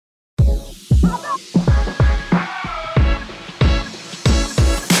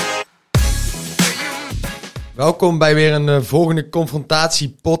Welkom bij weer een volgende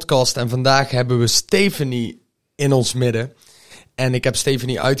confrontatie-podcast. En vandaag hebben we Stephanie in ons midden. En ik heb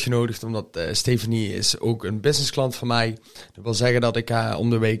Stephanie uitgenodigd omdat Stephanie is ook een businessklant van mij. Dat wil zeggen dat ik haar om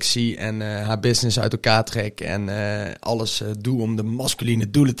de week zie en haar business uit elkaar trek. En alles doe om de masculine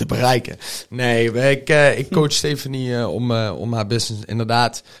doelen te bereiken. Nee, ik coach Stephanie om haar business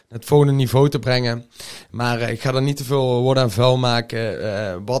inderdaad naar het volgende niveau te brengen. Maar ik ga er niet te veel woorden aan vuil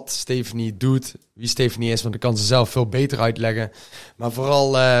maken wat Stephanie doet. Wie Stephanie is, want ik kan ze zelf veel beter uitleggen. Maar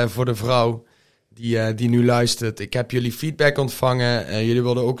vooral voor de vrouw die nu luistert. Ik heb jullie feedback ontvangen. Jullie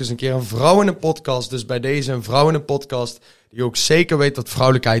wilden ook eens een keer een vrouw in een podcast. Dus bij deze een vrouw in een podcast die ook zeker weet wat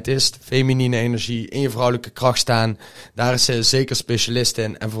vrouwelijkheid is. Feminine energie, in je vrouwelijke kracht staan. Daar is ze zeker specialist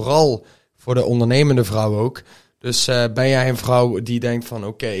in. En vooral voor de ondernemende vrouw ook. Dus ben jij een vrouw die denkt van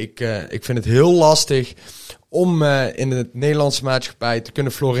oké, ik vind het heel lastig om in de Nederlandse maatschappij te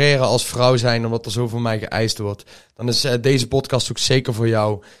kunnen floreren als vrouw zijn, omdat er zo van mij geëist wordt. Dan is deze podcast ook zeker voor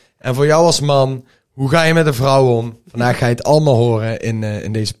jou. En voor jou als man, hoe ga je met een vrouw om? Vandaag ga je het allemaal horen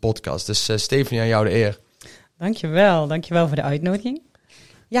in deze podcast. Dus Stephanie, aan jou de eer. Dankjewel voor de uitnodiging.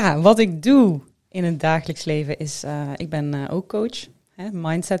 Ja, wat ik doe in het dagelijks leven is, ik ben ook coach,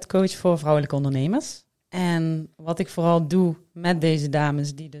 mindset coach voor vrouwelijke ondernemers. En wat ik vooral doe met deze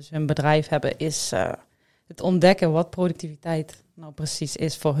dames die dus hun bedrijf hebben, is het ontdekken wat productiviteit nou precies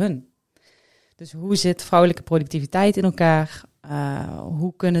is voor hun. Dus hoe zit vrouwelijke productiviteit in elkaar?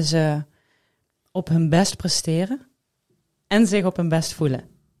 Hoe kunnen ze op hun best presteren en zich op hun best voelen?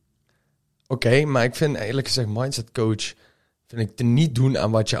 Oké, maar ik vind eerlijk gezegd mindset coach vind ik te niet doen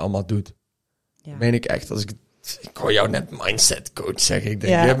aan wat je allemaal doet. Ja. Dat meen ik echt. Ik hoor jou net mindset coach zeggen. Ik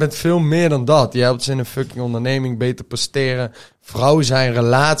denk, je bent veel meer dan dat. Je helpt ze in een fucking onderneming beter presteren. Vrouw zijn,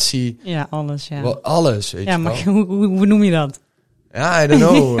 relatie. Ja, alles. Ja. Wel, alles, weet je wel. Maar hoe noem je dat? Ja, I don't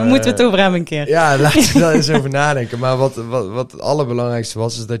know. Daar moeten we het over hebben een keer. Ja, laten we daar eens over nadenken. Maar wat het allerbelangrijkste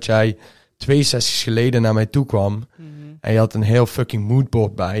was, is dat jij 2 sessies geleden naar mij toe kwam. Mm-hmm. En je had een heel fucking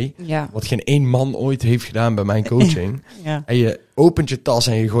moodboard bij. Ja. Wat geen één man ooit heeft gedaan bij mijn coaching. Ja. En je opent je tas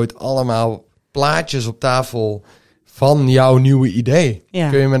en je gooit allemaal plaatjes op tafel van jouw nieuwe idee. Ja.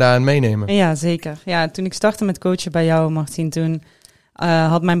 Kun je me daarin meenemen? Ja, zeker. Ja, toen ik startte met coachen bij jou, Martin, toen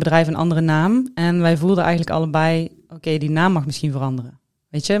had mijn bedrijf een andere naam. En wij voelden eigenlijk allebei, oké, die naam mag misschien veranderen.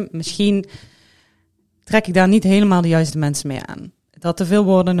 Weet je, misschien trek ik daar niet helemaal de juiste mensen mee aan. Het had te veel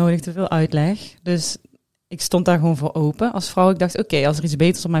woorden nodig, te veel uitleg. Dus ik stond daar gewoon voor open als vrouw. Ik dacht, oké, als er iets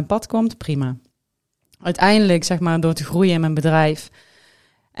beters op mijn pad komt, prima. Uiteindelijk, zeg maar, door te groeien in mijn bedrijf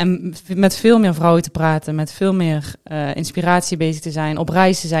en met veel meer vrouwen te praten, met veel meer inspiratie bezig te zijn, op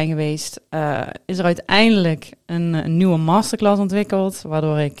reis te zijn geweest, is er uiteindelijk een nieuwe masterclass ontwikkeld,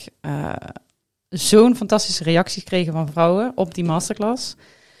 waardoor ik zo'n fantastische reacties kreeg van vrouwen op die masterclass.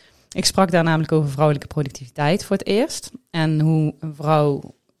 Ik sprak daar namelijk over vrouwelijke productiviteit voor het eerst en hoe een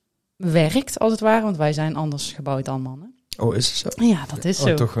vrouw werkt, als het ware, want wij zijn anders gebouwd dan mannen. Oh, is het zo? Ja, dat is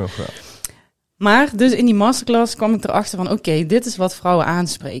zo. Toch nog wel. Maar dus in die masterclass kwam ik erachter van oké, dit is wat vrouwen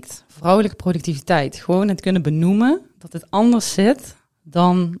aanspreekt. Vrouwelijke productiviteit. Gewoon het kunnen benoemen dat het anders zit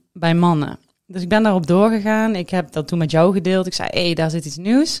dan bij mannen. Dus ik ben daarop doorgegaan. Ik heb dat toen met jou gedeeld. Ik zei, daar zit iets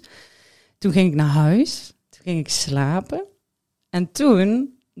nieuws. Toen ging ik naar huis. Toen ging ik slapen. En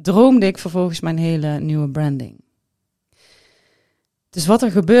toen droomde ik vervolgens mijn hele nieuwe branding. Dus wat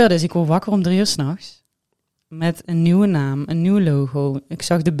er gebeurde is, ik word wakker om 3 uur 's nachts. Met een nieuwe naam, een nieuw logo. Ik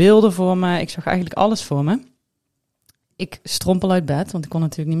zag de beelden voor me. Ik zag eigenlijk alles voor me. Ik strompel uit bed, want ik kon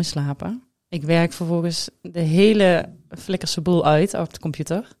natuurlijk niet meer slapen. Ik werk vervolgens de hele flikkerse boel uit op de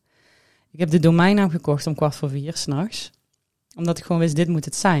computer. Ik heb de domeinnaam gekocht om 3:15 's nachts. Omdat ik gewoon wist, dit moet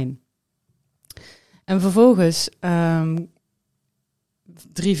het zijn. En vervolgens,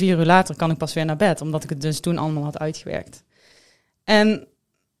 3-4 uur later kan ik pas weer naar bed. Omdat ik het dus toen allemaal had uitgewerkt. En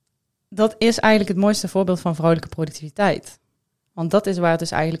dat is eigenlijk het mooiste voorbeeld van vrouwelijke productiviteit. Want dat is waar het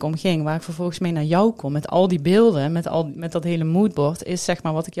dus eigenlijk om ging. Waar ik vervolgens mee naar jou kom. Met al die beelden, met dat hele moodboard. Is zeg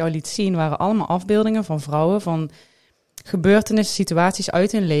maar wat ik jou liet zien. Waren allemaal afbeeldingen van vrouwen. Van gebeurtenissen, situaties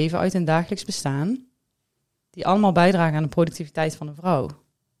uit hun leven. Uit hun dagelijks bestaan. Die allemaal bijdragen aan de productiviteit van een vrouw.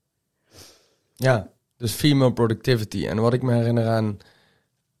 Ja, dus female productivity. En wat ik me herinner aan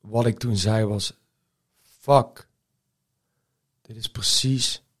wat ik toen zei was, fuck, dit is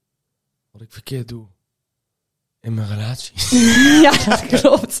precies wat ik verkeerd doe in mijn relatie. Ja, dat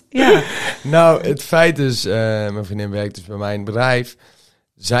klopt. Ja. Nou, het feit is, mijn vriendin werkt dus bij mijn bedrijf.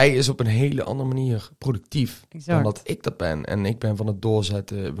 zij is op een hele andere manier productief Exact. dan dat ik dat ben. En ik ben van het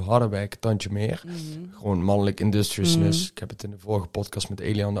doorzetten, harder werken, tandje meer. Gewoon mannelijk industriousness. Ik heb het in de vorige podcast met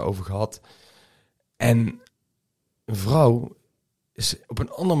Eliane over gehad. En een vrouw is op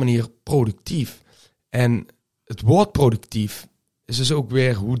een andere manier productief. En het woord productief is dus ook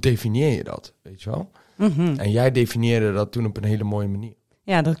weer, hoe definieer je dat? Weet je wel? En jij definieerde dat toen op een hele mooie manier.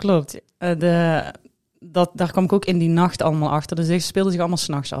 Ja, dat klopt. Daar kwam ik ook in die nacht allemaal achter. Dus deze speelde zich allemaal 's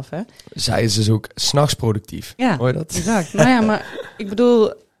nachts af, hè? Zij is dus ook 's nachts productief. Ja, hoor je dat? exact. Nou ja, maar ik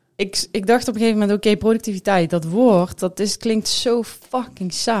bedoel, ik dacht op een gegeven moment, oké, productiviteit, dat woord, klinkt zo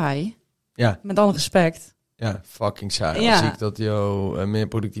fucking saai. Ja. Met alle respect. Ja, fucking saai. Ja. Als ik dat, meer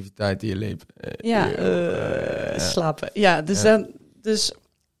productiviteit in je leven. Slapen. Ja, dus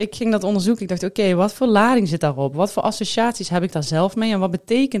ik ging dat onderzoeken. Ik dacht, oké, wat voor lading zit daarop? Wat voor associaties heb ik daar zelf mee? En wat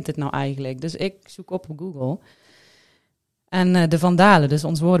betekent dit nou eigenlijk? Dus ik zoek op Google. En de Van Dalen, dus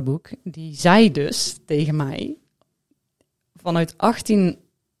ons woordenboek, die zei dus tegen mij, vanuit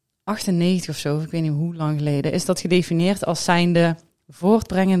 1898 of zo, ik weet niet hoe lang geleden, is dat gedefinieerd als zijnde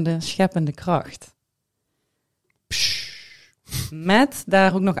voortbrengende, scheppende kracht. Met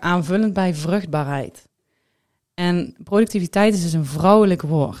daar ook nog aanvullend bij vruchtbaarheid. En productiviteit is dus een vrouwelijk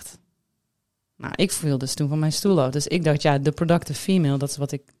woord. Nou, ik viel dus toen van mijn stoel af. Dus ik dacht, ja, de productive female, dat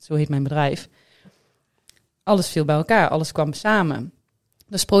is zo heet mijn bedrijf. Alles viel bij elkaar, alles kwam samen.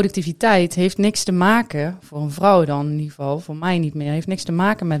 Dus productiviteit heeft niks te maken, voor een vrouw dan in ieder geval, voor mij niet meer, heeft niks te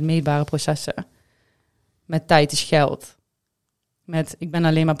maken met meetbare processen. Met tijd is geld. Met, ik ben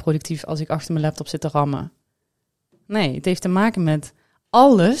alleen maar productief als ik achter mijn laptop zit te rammen. Nee, het heeft te maken met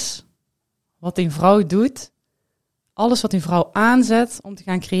alles wat een vrouw doet, alles wat een vrouw aanzet om te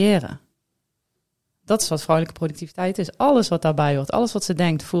gaan creëren. Dat is wat vrouwelijke productiviteit is. Alles wat daarbij hoort, alles wat ze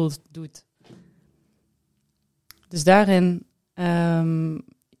denkt, voelt, doet. Dus daarin,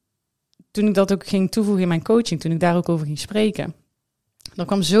 toen ik dat ook ging toevoegen in mijn coaching, toen ik daar ook over ging spreken, er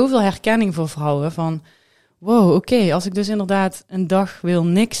kwam zoveel herkenning voor vrouwen van, wow, oké, als ik dus inderdaad een dag wil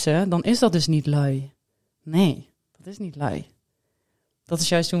niksen, dan is dat dus niet lui. Nee, dat is niet lui. Dat is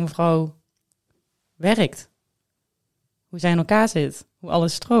juist hoe een vrouw werkt. Hoe zij in elkaar zit. Hoe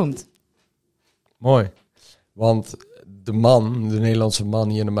alles stroomt. Mooi. Want de man, de Nederlandse man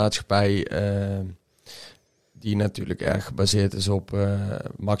hier in de maatschappij, die natuurlijk erg gebaseerd is op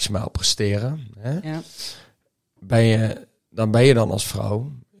maximaal presteren. Hè? Ja. Ben je dan als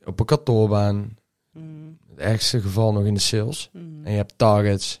vrouw op een kantoorbaan, het ergste geval nog in de sales. En je hebt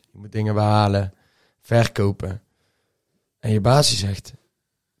targets, je moet dingen behalen, verkopen. En je baas die zegt,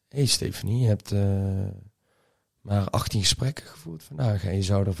 hey Stephanie, je hebt maar 18 gesprekken gevoerd vandaag en je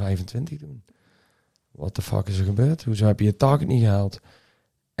zou er 25 doen. What the fuck is er gebeurd? Hoezo heb je je target niet gehaald?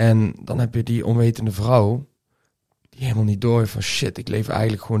 En dan heb je die onwetende vrouw die helemaal niet door heeft van shit, ik leef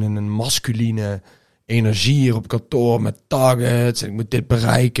eigenlijk gewoon in een masculine energie hier op kantoor met targets en ik moet dit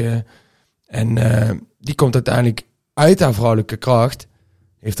bereiken. En die komt uiteindelijk uit haar vrouwelijke kracht,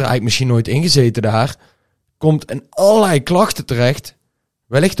 heeft er eigenlijk misschien nooit ingezeten daar, komt in allerlei klachten terecht,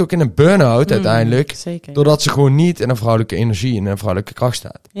 wellicht ook in een burn-out uiteindelijk, Zeker. doordat ze gewoon niet in een vrouwelijke energie, in een vrouwelijke kracht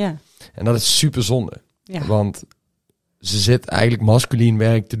staat. Ja. En dat is super zonde, Ja. want ze zit eigenlijk masculien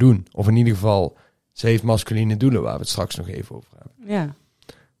werk te doen. Of in ieder geval, ze heeft masculine doelen, waar we het straks nog even over hebben. Ja.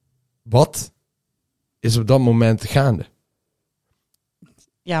 Wat is op dat moment gaande?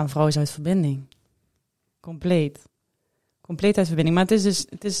 Ja, een vrouw is uit verbinding. Compleet. Compleet uit verbinding. Maar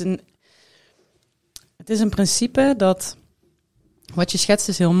het is een principe dat, wat je schetst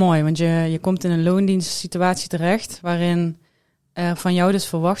is heel mooi. Want je komt in een loondienstsituatie terecht, waarin er van jou dus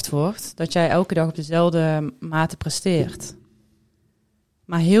verwacht wordt dat jij elke dag op dezelfde mate presteert.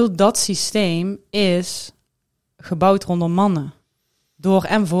 Maar heel dat systeem is gebouwd rondom mannen. Door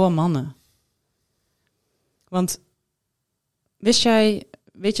en voor mannen. Want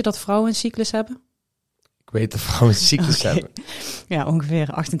weet je dat vrouwen een cyclus hebben? Ik weet dat vrouwen een cyclus hebben. Ja,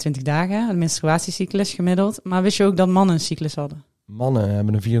 ongeveer 28 dagen, een menstruatiecyclus gemiddeld. Maar wist je ook dat mannen een cyclus hadden? Mannen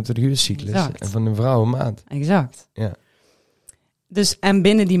hebben een 24 uur cyclus Exact. en van een vrouw een maand. Exact. Ja. Dus, en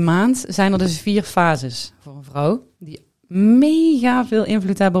binnen die maand zijn er dus 4 fases voor een vrouw, die mega veel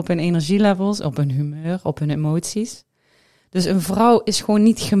invloed hebben op hun energielevels, op hun humeur, op hun emoties. Dus een vrouw is gewoon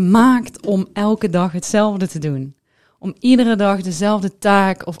niet gemaakt om elke dag hetzelfde te doen. Om iedere dag dezelfde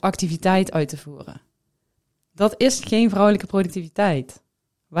taak of activiteit uit te voeren. Dat is geen vrouwelijke productiviteit.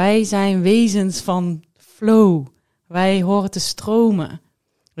 Wij zijn wezens van flow. Wij horen te stromen.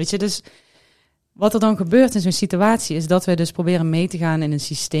 Weet je, dus wat er dan gebeurt in zo'n situatie is dat wij dus proberen mee te gaan in een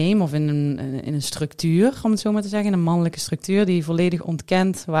systeem of in een structuur, om het zo maar te zeggen, een mannelijke structuur die volledig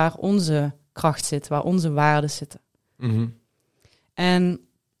ontkent waar onze kracht zit, waar onze waarden zitten. Mm-hmm. En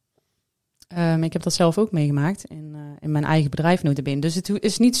Ik heb dat zelf ook meegemaakt in mijn eigen bedrijf nota bene. Dus het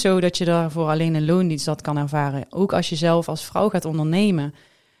is niet zo dat je daarvoor alleen een loondienst dat kan ervaren. Ook als je zelf als vrouw gaat ondernemen,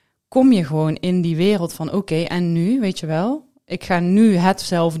 kom je gewoon in die wereld van oké, en nu, weet je wel, ik ga nu het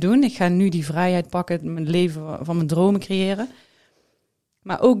zelf doen. Ik ga nu die vrijheid pakken, mijn leven van mijn dromen creëren.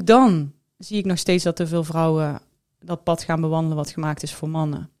 Maar ook dan zie ik nog steeds dat te veel vrouwen dat pad gaan bewandelen wat gemaakt is voor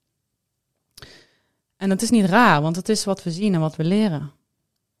mannen. En dat is niet raar, want het is wat we zien en wat we leren.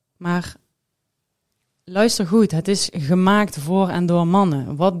 Maar luister goed, het is gemaakt voor en door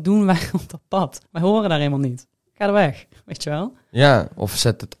mannen. Wat doen wij op dat pad? Wij horen daar helemaal niet. Ga er weg, weet je wel? Ja, of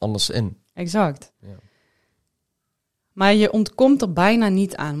zet het anders in. Exact. Ja. Maar je ontkomt er bijna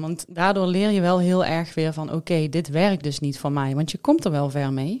niet aan, want daardoor leer je wel heel erg weer van oké, dit werkt dus niet voor mij. Want je komt er wel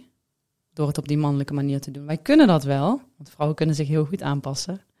ver mee, door het op die mannelijke manier te doen. Wij kunnen dat wel, want vrouwen kunnen zich heel goed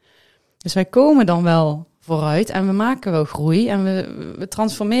aanpassen. Dus wij komen dan wel vooruit en we maken wel groei en we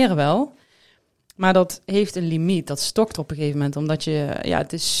transformeren wel. Maar dat heeft een limiet, dat stokt op een gegeven moment, omdat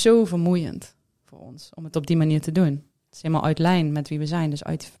het is zo vermoeiend voor ons om het op die manier te doen. Het is helemaal uit lijn met wie we zijn, dus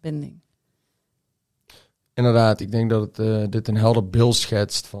uit die verbinding. Inderdaad, ik denk dat dit een helder beeld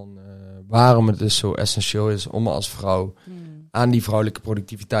schetst van waarom het dus zo essentieel is om als vrouw aan die vrouwelijke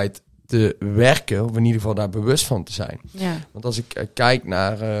productiviteit te werken, of in ieder geval daar bewust van te zijn. Ja. Want als ik kijk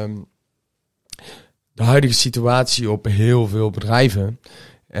naar de huidige situatie op heel veel bedrijven,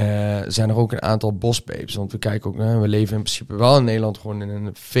 zijn er ook een aantal bossbabes. Want we kijken ook naar, we leven in principe wel in Nederland gewoon in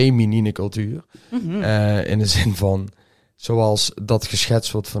een feminine cultuur. Mm-hmm. In de zin van, zoals dat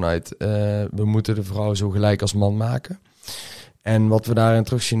geschetst wordt vanuit, we moeten de vrouw zo gelijk als man maken. En wat we daarin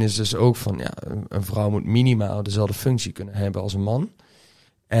terugzien is dus ook van, ja, een vrouw moet minimaal dezelfde functie kunnen hebben als een man.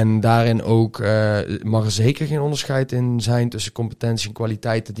 En daarin ook mag er zeker geen onderscheid in zijn tussen competentie en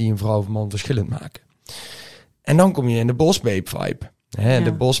kwaliteiten die een vrouw of man verschillend maken. En dan kom je in de bossbabe vibe. Hè, Ja.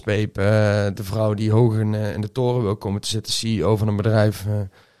 De bossbabe, de vrouw die hoog in de toren wil komen te zitten, CEO van een bedrijf.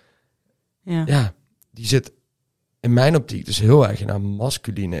 Ja, die zit in mijn optiek dus heel erg in haar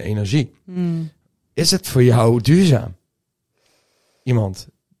masculine energie. Is het voor jou duurzaam? Iemand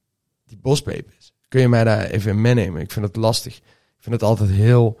die bossbabe is. Kun je mij daar even in meenemen? Ik vind het lastig. Ik vind het altijd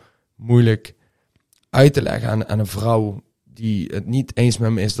heel moeilijk uit te leggen aan een vrouw die het niet eens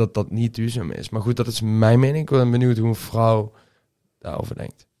met me is dat dat niet duurzaam is. Maar goed, dat is mijn mening. Ik ben benieuwd hoe een vrouw daarover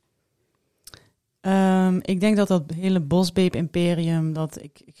denkt. Ik denk dat hele bosbabe-imperium,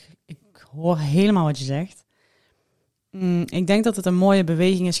 ik hoor helemaal wat je zegt. Ik denk dat het een mooie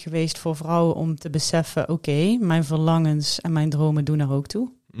beweging is geweest voor vrouwen om te beseffen, oké, mijn verlangens en mijn dromen doen er ook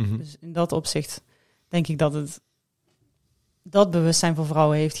toe. Mm-hmm. Dus in dat opzicht denk ik dat het dat bewustzijn voor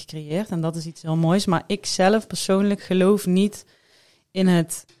vrouwen heeft gecreëerd. En dat is iets heel moois. Maar ik zelf persoonlijk geloof niet in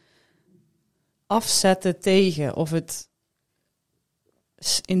het afzetten tegen of het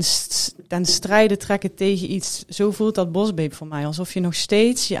ten strijde trekken tegen iets. Zo voelt dat bosbabe voor mij. Alsof je nog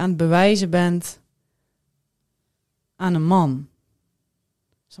steeds je aan het bewijzen bent aan een man.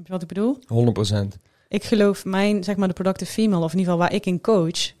 Snap je wat ik bedoel? 100%. Ik geloof de productive female, of in ieder geval waar ik in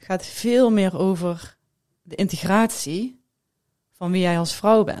coach, gaat veel meer over de integratie van wie jij als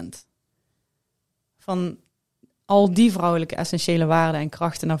vrouw bent. Van al die vrouwelijke essentiële waarden en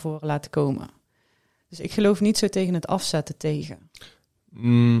krachten naar voren laten komen. Dus ik geloof niet zo tegen het afzetten tegen.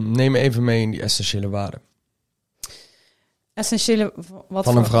 Neem me even mee in die essentiële waarden. Essentiële,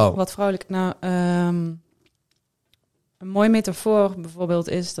 van een vrouw. Wat vrouwelijk, nou, een mooie metafoor bijvoorbeeld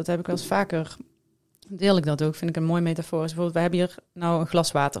is, dat heb ik wel eens vaker, deel ik dat ook, vind ik een mooie metafoor. Is bijvoorbeeld, we hebben hier nou een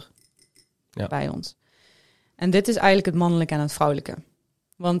glas water bij ons. En dit is eigenlijk het mannelijke en het vrouwelijke.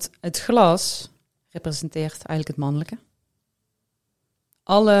 Want het glas representeert eigenlijk het mannelijke.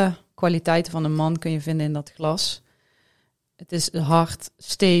 Alle kwaliteiten van een man kun je vinden in dat glas. Het is hard,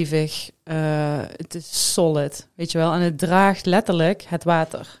 stevig, het is solid, weet je wel. En het draagt letterlijk het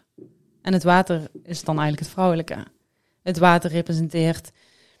water. En het water is dan eigenlijk het vrouwelijke. Het water representeert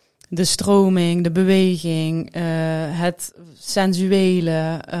de stroming, de beweging, het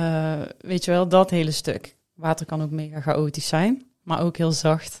sensuele, weet je wel, dat hele stuk. Water kan ook mega chaotisch zijn, maar ook heel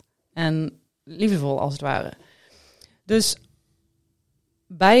zacht en liefdevol als het ware. Dus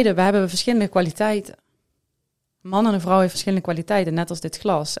we hebben verschillende kwaliteiten. Een man en een vrouw heeft verschillende kwaliteiten, net als dit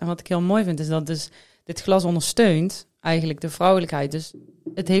glas. En wat ik heel mooi vind, is dat dus dit glas ondersteunt eigenlijk de vrouwelijkheid. Dus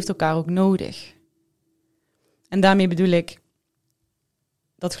het heeft elkaar ook nodig. En daarmee bedoel ik,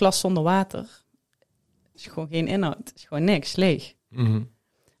 dat glas zonder water is gewoon geen inhoud. Is gewoon niks, leeg. Mm-hmm.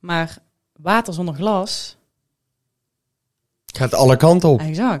 Maar water zonder glas gaat alle kanten op.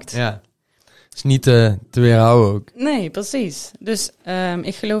 Exact. Ja. Is niet te weerhouden ook. Nee, precies. Dus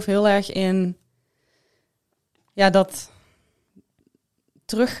ik geloof heel erg in dat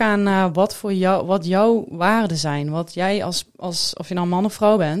teruggaan naar wat jouw waarden zijn. Wat jij als of je nou man of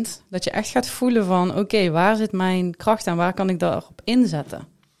vrouw bent, dat je echt gaat voelen van oké, waar zit mijn kracht en waar kan ik daarop inzetten?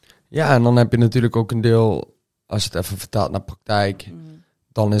 Ja, en dan heb je natuurlijk ook een deel, als je het even vertaalt naar praktijk,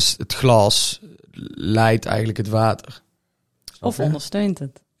 dan is het glas leidt eigenlijk het water. Of ondersteunt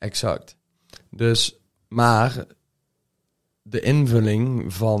het. Exact. Dus, maar de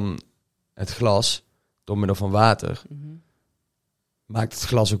invulling van het glas door middel van water maakt het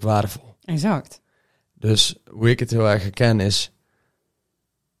glas ook waardevol. Exact. Dus hoe ik het heel erg herken is,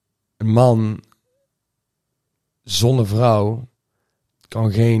 een man zonder vrouw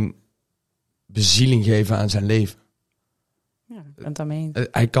kan geen bezieling geven aan zijn leven. Ja, ik ben het daarmee eens.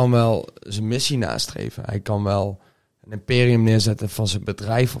 Hij kan wel zijn missie nastreven. Hij kan wel een imperium neerzetten van zijn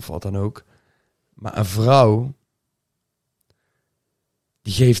bedrijf of wat dan ook. Maar een vrouw,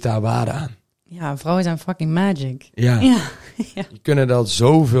 die geeft daar waarde aan. Ja, vrouwen zijn fucking magic. Ja. Die kunnen dat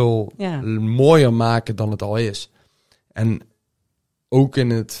zoveel mooier maken dan het al is. En ook in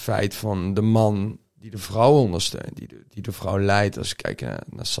het feit van de man die de vrouw ondersteunt, die de vrouw leidt. Als ik kijk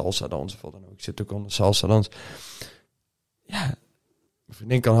naar salsa dans of wat dan ook. Ik zit ook onder salsa dans. Ja, mijn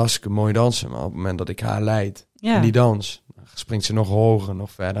vriendin kan hartstikke mooi dansen, maar op het moment dat ik haar leid in die dans, springt ze nog hoger,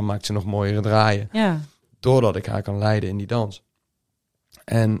 nog verder, maakt ze nog mooiere draaien. Ja. Doordat ik haar kan leiden in die dans.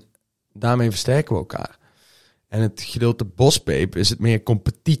 En daarmee versterken we elkaar. En het gedeelte bospeep is het meer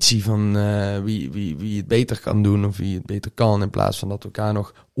competitie van wie het beter kan doen of wie het beter kan, in plaats van dat we elkaar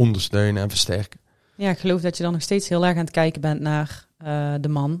nog ondersteunen en versterken. Ja, ik geloof dat je dan nog steeds heel erg aan het kijken bent naar de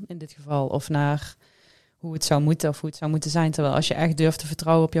man in dit geval, of naar hoe het zou moeten of hoe het zou moeten zijn. Terwijl als je echt durft te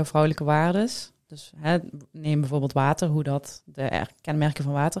vertrouwen op jouw vrouwelijke waardes, dus neem bijvoorbeeld water, hoe dat, de kenmerken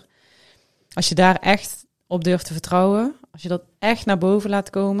van water. Als je daar echt op durft te vertrouwen, als je dat echt naar boven laat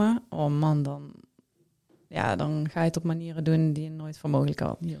komen, oh man, dan ga je het op manieren doen die je nooit voor mogelijk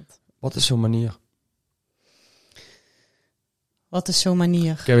had. Wat is zo'n manier? Wat is zo'n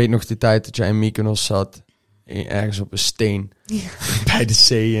manier? Ik weet nog die tijd dat jij in Mykonos zat, ergens op een steen, bij de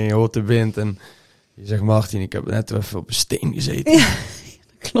zee, en je hoort de wind en je zegt, Martin, ik heb net even op een steen gezeten. Ja,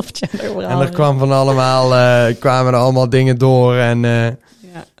 dat klopt, ja. En er kwam van kwamen er allemaal dingen door en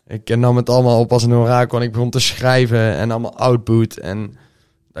ik nam het allemaal op als een orakel en ik begon te schrijven en allemaal output en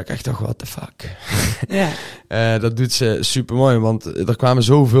dat ik echt dacht, what the fuck. Ja. Dat doet ze super mooi, want er kwamen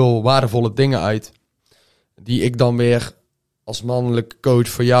zoveel waardevolle dingen uit die ik dan weer als mannelijke coach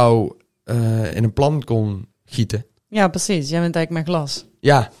voor jou in een plan kon gieten. Ja, precies. Jij bent eigenlijk mijn glas.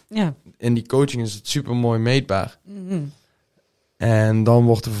 Ja. Ja. In die coaching is het super mooi meetbaar. Mm-hmm. En dan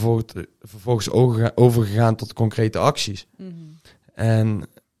wordt er vervolgens overgegaan tot concrete acties. Mm-hmm. En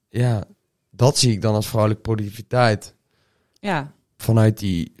ja, dat zie ik dan als vrouwelijke productiviteit. Ja. Vanuit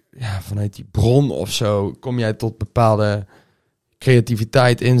die bron of zo kom jij tot bepaalde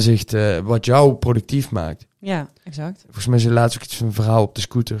creativiteit, inzichten, wat jou productief maakt. Ja, exact. Volgens mij is er laatst ook iets van een verhaal op de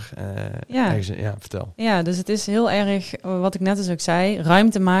scooter. Vertel. Ja, dus het is heel erg, wat ik net dus ook zei,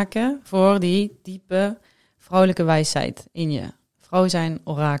 ruimte maken voor die diepe vrouwelijke wijsheid in je. Vrouwen zijn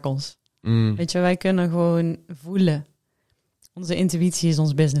orakels. Weet je, wij kunnen gewoon voelen. Onze intuïtie is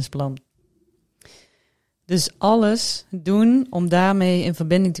ons businessplan. Dus alles doen om daarmee in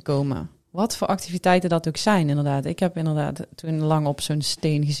verbinding te komen. Wat voor activiteiten dat ook zijn, inderdaad. Ik heb inderdaad toen lang op zo'n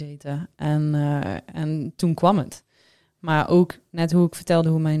steen gezeten. En toen kwam het. Maar ook net hoe ik vertelde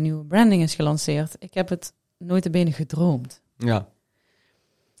hoe mijn nieuwe branding is gelanceerd. Ik heb het nooit te benen gedroomd. Ja.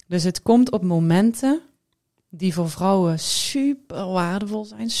 Dus het komt op momenten die voor vrouwen super waardevol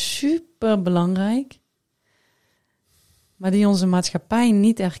zijn. Super belangrijk. Maar die onze maatschappij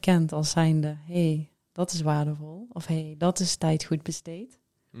niet erkent als zijnde, hey, dat is waardevol. Of hey, dat is tijd goed besteed.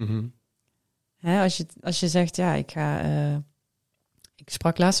 Mm-hmm. Als je zegt, ja, ik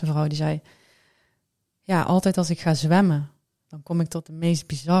sprak laatst een vrouw die zei, ja, altijd als ik ga zwemmen, dan kom ik tot de meest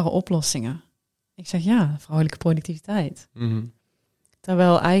bizarre oplossingen. Ik zeg, ja, vrouwelijke productiviteit. Mm-hmm.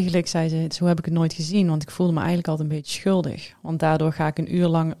 Terwijl eigenlijk, zei ze, zo heb ik het nooit gezien, want ik voelde me eigenlijk altijd een beetje schuldig. Want daardoor ga ik een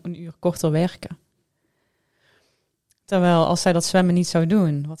uur korter werken. Terwijl als zij dat zwemmen niet zou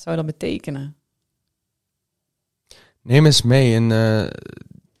doen, wat zou dat betekenen? Neem eens mee in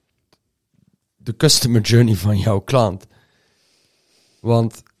de customer journey van jouw klant.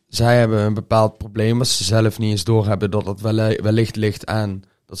 Want zij hebben een bepaald probleem als ze zelf niet eens doorhebben dat het wellicht ligt aan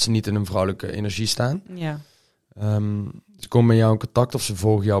dat ze niet in een vrouwelijke energie staan. Ja. Ze komen met jou in contact of ze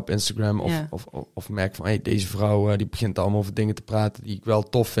volgen jou op Instagram of merken van, hey, deze vrouw die begint allemaal over dingen te praten die ik wel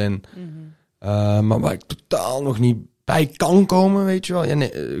tof vind. Mm-hmm. Maar waar ik totaal nog niet bij kan komen, weet je wel. Ja,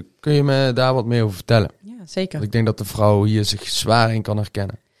 nee, kun je me daar wat meer over vertellen? Ja, zeker. Want ik denk dat de vrouw hier zich zwaar in kan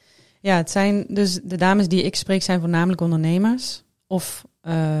herkennen. Ja, het zijn dus de dames die ik spreek zijn voornamelijk ondernemers. Of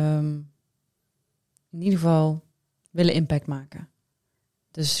in ieder geval willen impact maken.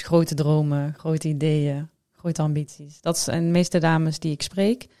 Dus grote dromen, grote ideeën, grote ambities. Dat zijn de meeste dames die ik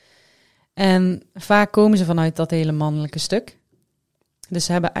spreek. En vaak komen ze vanuit dat hele mannelijke stuk. Dus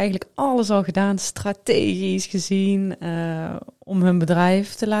ze hebben eigenlijk alles al gedaan, strategisch gezien, om hun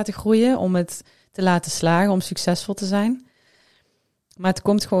bedrijf te laten groeien, om het te laten slagen, om succesvol te zijn. Maar het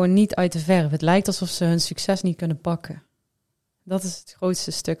komt gewoon niet uit de verf. Het lijkt alsof ze hun succes niet kunnen pakken. Dat is het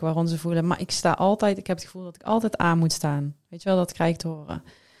grootste stuk waarom ze voelen. Maar ik heb het gevoel dat ik altijd aan moet staan. Weet je wel, dat krijg ik te horen.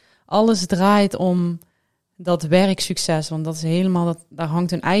 Alles draait om dat werksucces, want dat is helemaal, daar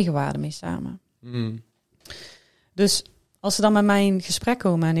hangt hun eigenwaarde mee samen. Mm. Dus als ze dan met mij in gesprek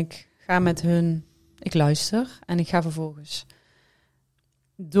komen en ik ga met hun, ik luister en ik ga vervolgens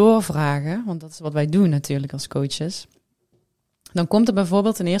doorvragen, want dat is wat wij doen natuurlijk als coaches. Dan komt er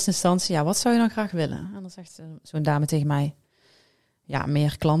bijvoorbeeld in eerste instantie, wat zou je dan graag willen? En dan zegt zo'n dame tegen mij,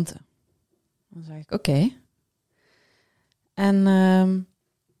 meer klanten. Dan zeg ik, oké. En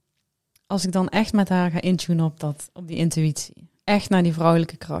als ik dan echt met haar ga intunen op die intuïtie, echt naar die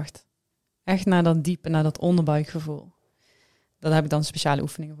vrouwelijke kracht, echt naar dat diepe, naar dat onderbuikgevoel. Daar heb ik dan speciale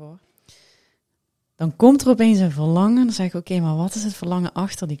oefeningen voor. Dan komt er opeens een verlangen. Dan zeg ik, oké, maar wat is het verlangen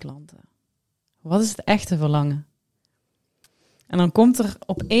achter die klanten? Wat is het echte verlangen? En dan komt er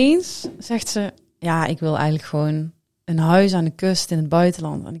opeens, zegt ze, ik wil eigenlijk gewoon een huis aan de kust in het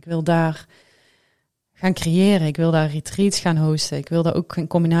buitenland. En ik wil daar gaan creëren. Ik wil daar retreats gaan hosten. Ik wil daar ook in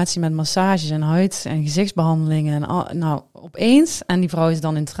combinatie met massages en huid- en gezichtsbehandelingen. En opeens, en die vrouw is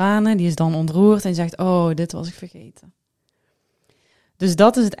dan in tranen, die is dan ontroerd en zegt, dit was ik vergeten. Dus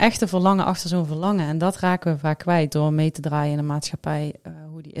dat is het echte verlangen achter zo'n verlangen. En dat raken we vaak kwijt door mee te draaien in de maatschappij,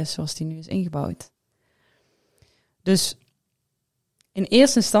 hoe die is zoals die nu is ingebouwd. Dus in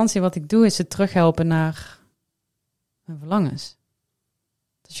eerste instantie wat ik doe, is het terughelpen naar hun verlangens.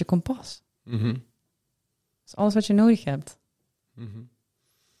 Dat is je kompas. Mm-hmm. Dat is alles wat je nodig hebt. Mm-hmm.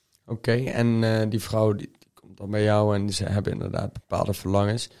 Oké, en die vrouw die komt dan bij jou en ze hebben inderdaad bepaalde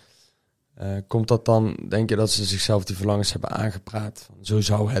verlangens. Komt dat dan, denk je dat ze zichzelf die verlangens hebben aangepraat? Van, zo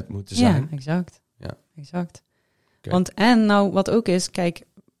zou het moeten zijn. Ja, exact. Ja. Exact. Okay. Want wat ook is, kijk,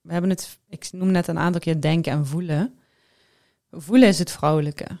 we hebben ik noem net een aantal keer denken en voelen. Voelen is het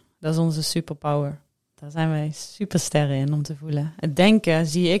vrouwelijke. Dat is onze superpower. Daar zijn wij supersterren in om te voelen. Het denken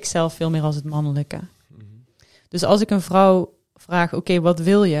zie ik zelf veel meer als het mannelijke. Mm-hmm. Dus als ik een vrouw vraag, oké, wat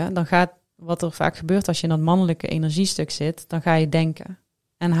wil je? Dan gaat, wat er vaak gebeurt als je in dat mannelijke energiestuk zit, dan ga je denken.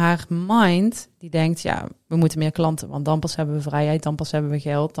 En haar mind, die denkt, we moeten meer klanten, want dan pas hebben we vrijheid, dan pas hebben we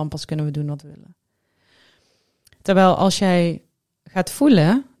geld, dan pas kunnen we doen wat we willen. Terwijl als jij gaat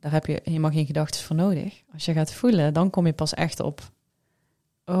voelen, daar heb je helemaal geen gedachten voor nodig. Als je gaat voelen, dan kom je pas echt op,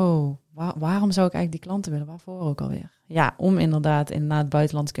 waarom zou ik eigenlijk die klanten willen? Waarvoor ook alweer? Ja, om inderdaad naar het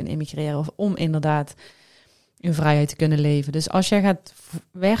buitenland te kunnen immigreren of om inderdaad in vrijheid te kunnen leven. Dus als jij gaat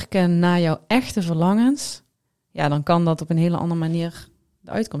werken naar jouw echte verlangens, dan kan dat op een hele andere manier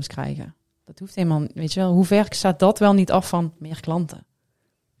de uitkomst krijgen. Dat hoeft helemaal, weet je wel, hoe ver staat dat wel niet af van meer klanten?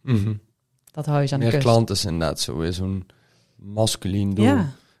 Mm-hmm. Dat huis aan de meer kust. Meer klanten is inderdaad zo weer zo'n masculien doel.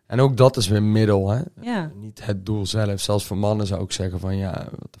 Ja. En ook dat is weer middel, hè? Ja. Niet het doel zelf. Zelfs voor mannen zou ik zeggen van,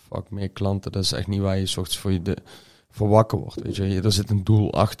 what the fuck, meer klanten, dat is echt niet waar je 's ochtends voor wakker wordt. Weet je, er zit een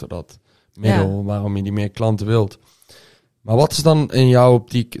doel achter dat middel waarom je die meer klanten wilt. Maar wat is dan in jouw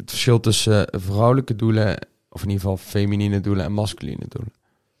optiek het verschil tussen vrouwelijke doelen, of in ieder geval feminine doelen en masculine doelen?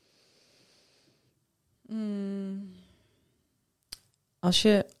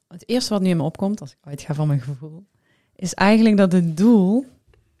 Het eerste wat nu in me opkomt, als ik uitga van mijn gevoel, is eigenlijk dat het doel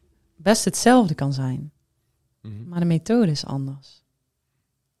best hetzelfde kan zijn. Mm-hmm. Maar de methode is anders.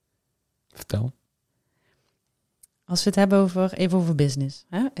 Vertel. Als we het hebben even over business.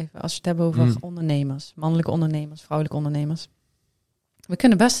 Hè? Als we het hebben over ondernemers. Mannelijke ondernemers, vrouwelijke ondernemers. We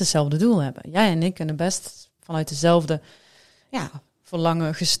kunnen best hetzelfde doel hebben. Jij en ik kunnen best vanuit dezelfde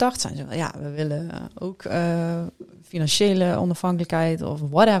verlangen gestart zijn. We willen ook financiële onafhankelijkheid of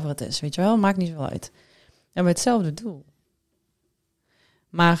whatever het is. Weet je wel, maakt niet zoveel uit. We hebben hetzelfde doel.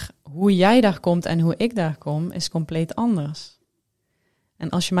 Maar hoe jij daar komt en hoe ik daar kom, is compleet anders. En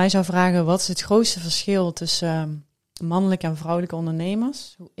als je mij zou vragen, wat is het grootste verschil tussen mannelijke en vrouwelijke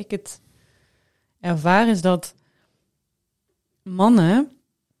ondernemers? Hoe ik het ervaar is dat mannen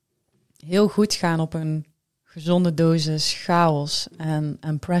heel goed gaan op een gezonde dosis chaos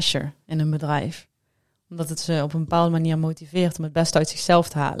en pressure in een bedrijf. Omdat het ze op een bepaalde manier motiveert om het beste uit zichzelf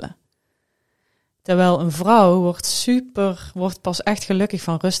te halen. Terwijl een vrouw wordt pas echt gelukkig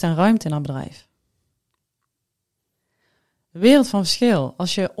van rust en ruimte in haar bedrijf. De wereld van verschil.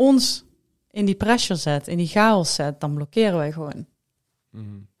 Als je ons in die pressure zet, in die chaos zet, dan blokkeren wij gewoon.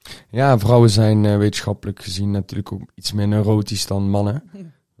 Mm. Ja, vrouwen zijn wetenschappelijk gezien natuurlijk ook iets minder erotisch dan mannen. Dat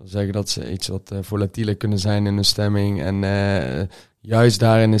wil zeggen dat ze iets wat volatieler kunnen zijn in hun stemming. En juist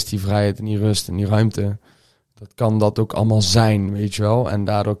daarin is die vrijheid en die rust en die ruimte. Dat kan dat ook allemaal zijn, weet je wel. En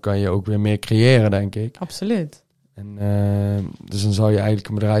daardoor kan je ook weer meer creëren, denk ik. Absoluut. En dus dan zou je eigenlijk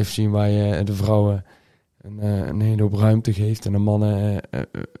een bedrijf zien waar je de vrouwen een hele hoop ruimte geeft. En de mannen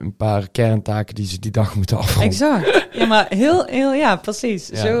een paar kerntaken die ze die dag moeten afronden. Exact. Ja, maar heel, ja, precies.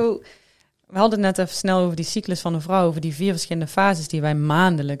 Ja. Zo, we hadden het net even snel over die cyclus van de vrouw, over die 4 verschillende fases die wij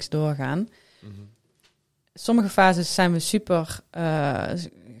maandelijks doorgaan. Mm-hmm. Sommige fases zijn we super,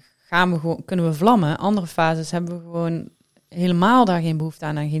 kunnen we vlammen. Andere fases hebben we gewoon helemaal daar geen behoefte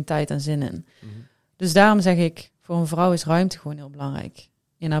aan en geen tijd en zin in. Mm-hmm. Dus daarom zeg ik, voor een vrouw is ruimte gewoon heel belangrijk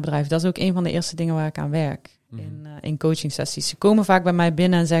in haar bedrijf. Dat is ook een van de eerste dingen waar ik aan werk in coaching sessies. Ze komen vaak bij mij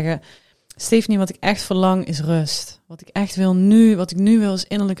binnen en zeggen, Stephanie, wat ik echt verlang is rust. Wat ik echt wil nu, wat ik nu wil is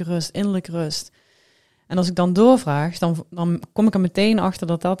innerlijke rust. En als ik dan doorvraag, dan kom ik er meteen achter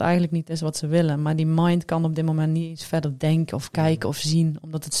dat dat eigenlijk niet is wat ze willen. Maar die mind kan op dit moment niet eens verder denken of kijken of zien.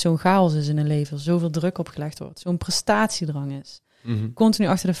 Omdat het zo'n chaos is in hun leven. Zoveel druk opgelegd wordt. Zo'n prestatiedrang is. Mm-hmm. Continu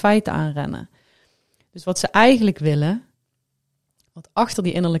achter de feiten aanrennen. Dus wat ze eigenlijk willen, wat achter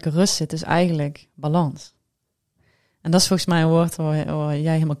die innerlijke rust zit, is eigenlijk balans. En dat is volgens mij een woord waar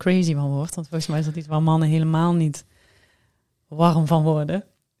jij helemaal crazy van wordt. Want volgens mij is dat iets waar mannen helemaal niet warm van worden.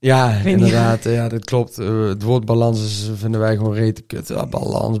 Ja, inderdaad. Ja, dat klopt. Het woord balans vinden wij gewoon rete kut. Ja,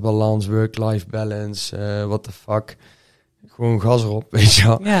 balans, work-life balance, what the fuck. Gewoon gas erop, weet je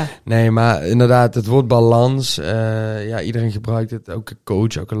wel. Ja. Nee, maar inderdaad, het woord balans. Iedereen gebruikt het. Ook een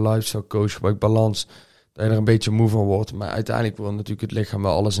coach, ook een lifestyle coach gebruikt balans. Dat je er een beetje moe van wordt. Maar uiteindelijk wil natuurlijk het lichaam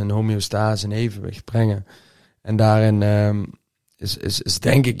wel alles in homeostase en evenwicht brengen. En daarin is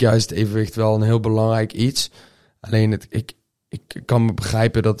denk ik juist evenwicht wel een heel belangrijk iets. Alleen ik kan me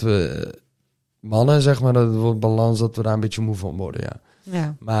begrijpen dat we mannen, zeg maar, dat het woord balans, dat we daar een beetje moe van worden,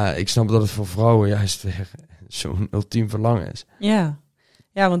 ja. Maar ik snap dat het voor vrouwen juist weer zo'n ultiem verlangen is. Ja,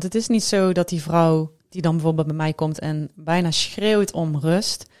 want het is niet zo dat die vrouw die dan bijvoorbeeld bij mij komt en bijna schreeuwt om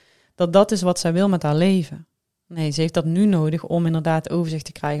rust, dat is wat zij wil met haar leven. Nee, ze heeft dat nu nodig om inderdaad overzicht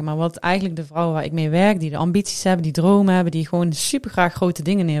te krijgen. Maar wat eigenlijk de vrouwen waar ik mee werk, die de ambities hebben, die dromen hebben, die gewoon super graag grote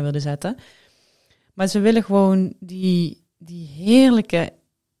dingen neer willen zetten. Maar ze willen gewoon die heerlijke,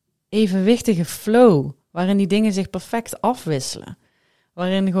 evenwichtige flow, waarin die dingen zich perfect afwisselen.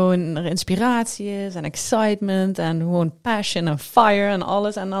 Waarin gewoon er inspiratie is en excitement en gewoon passion en fire en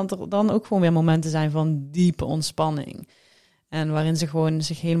alles. En dan ook gewoon weer momenten zijn van diepe ontspanning. En waarin ze gewoon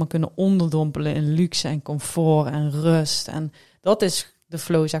zich helemaal kunnen onderdompelen in luxe en comfort en rust. En dat is de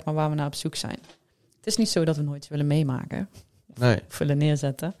flow, zeg maar, waar we naar op zoek zijn. Het is niet zo dat we nooit willen meemaken. Nee. Of willen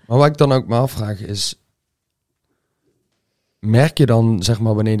neerzetten. Maar wat ik dan ook me afvraag is, merk je dan, zeg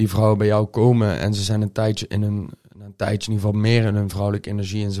maar, wanneer die vrouwen bij jou komen en ze zijn een tijdje in ieder geval meer in hun vrouwelijke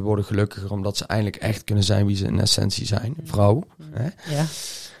energie en ze worden gelukkiger omdat ze eindelijk echt kunnen zijn wie ze in essentie zijn, vrouw. Hè? Ja.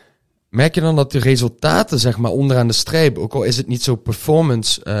 Merk je dan dat de resultaten, zeg maar, onderaan de streep, ook al is het niet zo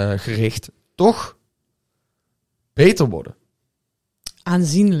performance gericht, toch beter worden?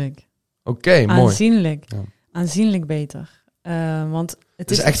 Aanzienlijk. Oké, mooi. Aanzienlijk. Ja. Aanzienlijk beter. Want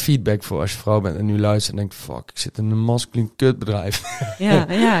het is echt feedback voor als je vrouw bent en nu luistert en denkt, fuck, ik zit in een masculin kutbedrijf.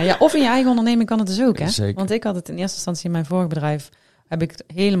 Ja, of in je eigen onderneming kan het dus ook, hè? Zeker. Want ik had het in eerste instantie in mijn vorige bedrijf, heb ik het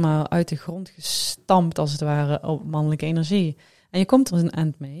helemaal uit de grond gestampt, als het ware, op mannelijke energie. En je komt er een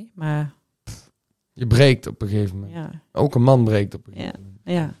eind mee, maar... Je breekt op een gegeven moment. Ja. Ook een man breekt op een gegeven moment.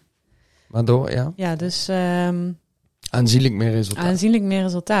 Ja. Maar door, ja. Ja, dus... aanzienlijk meer resultaat. Aanzienlijk meer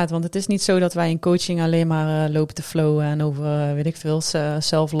resultaat. Want het is niet zo dat wij in coaching alleen maar lopen te flowen en over, weet ik veel,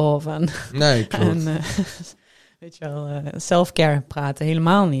 self-love en... Nee, klopt. En, weet je wel, self-care praten.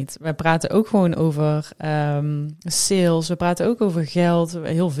 Helemaal niet. Wij praten ook gewoon over sales. We praten ook over geld.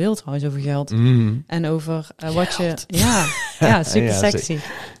 Heel veel trouwens over geld. Mm. En over wat je... Ja, super sexy.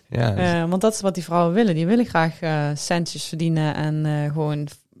 Ja, want dat is wat die vrouwen willen. Die willen graag centjes verdienen en gewoon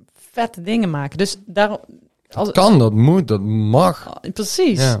vette dingen maken. Dus daarom... Dat kan, dat moet, dat mag.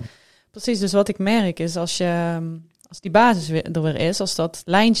 Precies. Ja. Precies, dus wat ik merk is als die basis er weer is, als dat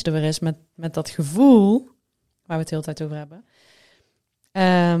lijntje er weer is met dat gevoel, waar we het de hele tijd over hebben,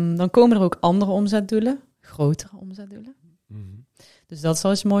 dan komen er ook andere omzetdoelen, grotere omzetdoelen. Mm-hmm. Dus dat is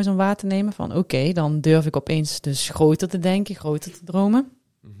wel eens mooi om waar te nemen van oké, dan durf ik opeens dus groter te denken, groter te dromen.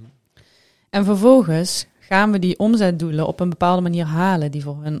 Mm-hmm. En vervolgens gaan we die omzetdoelen op een bepaalde manier halen die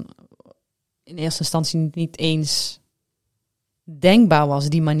voor hun in eerste instantie niet eens denkbaar was,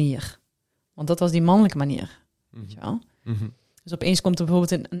 die manier. Want dat was die mannelijke manier. Mm-hmm. Weet je wel? Mm-hmm. Dus opeens komt er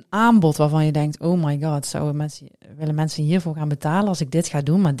bijvoorbeeld een aanbod waarvan je denkt, oh my god, willen mensen hiervoor gaan betalen als ik dit ga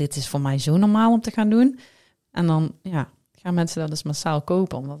doen? Maar dit is voor mij zo normaal om te gaan doen. En dan gaan mensen dat dus massaal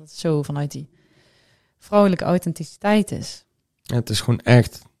kopen, omdat het zo vanuit die vrouwelijke authenticiteit is. Ja, het is gewoon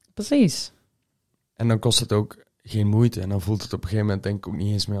echt. Precies. En dan kost het ook geen moeite. En dan voelt het op een gegeven moment denk ik ook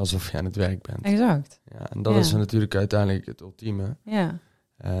niet eens meer alsof je aan het werk bent. Exact. Ja, en dat is natuurlijk uiteindelijk het ultieme. Ja.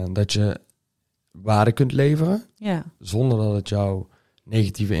 Dat je waarde kunt leveren, zonder dat het jou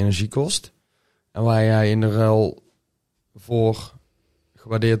negatieve energie kost. En waar jij in de ruil voor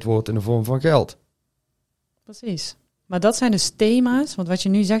gewaardeerd wordt in de vorm van geld. Precies. Maar dat zijn dus thema's, want wat je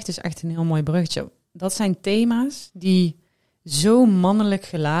nu zegt is echt een heel mooi bruggetje. Dat zijn thema's die zo mannelijk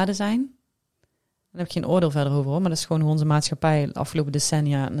geladen zijn. Daar heb ik geen oordeel verder over, hoor, maar dat is gewoon hoe onze maatschappij de afgelopen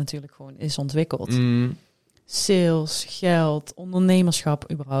decennia natuurlijk gewoon is ontwikkeld. Sales, geld,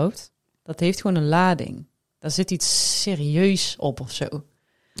 ondernemerschap überhaupt. Dat heeft gewoon een lading. Daar zit iets serieus op of zo.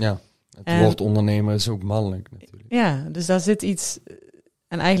 Ja, het woord ondernemer is ook mannelijk natuurlijk. Ja, dus daar zit iets.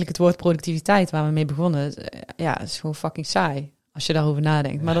 En eigenlijk het woord productiviteit waar we mee begonnen, is gewoon fucking saai als je daarover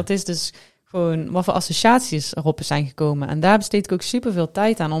nadenkt. Ja. Maar dat is dus gewoon wat voor associaties erop zijn gekomen. En daar besteed ik ook superveel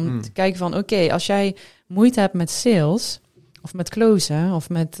tijd aan om te kijken van oké, als jij moeite hebt met sales of met closen of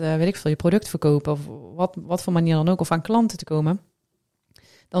met je product verkopen of wat voor manier dan ook, of aan klanten te komen,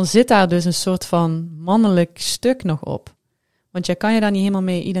 dan zit daar dus een soort van mannelijk stuk nog op. Want jij kan je daar niet helemaal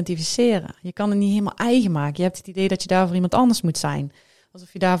mee identificeren. Je kan het niet helemaal eigen maken. Je hebt het idee dat je daarvoor iemand anders moet zijn.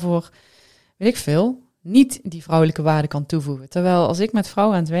 Alsof je daarvoor, niet die vrouwelijke waarde kan toevoegen. Terwijl als ik met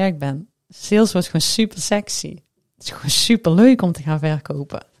vrouwen aan het werk ben, sales wordt gewoon super sexy. Het is gewoon super leuk om te gaan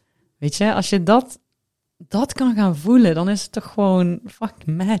verkopen. Weet je, als je dat kan gaan voelen, dan is het toch gewoon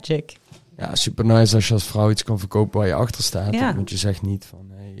fucking magic. Ja, super nice als je als vrouw iets kan verkopen waar je achter staat. Ja. Want je zegt niet van,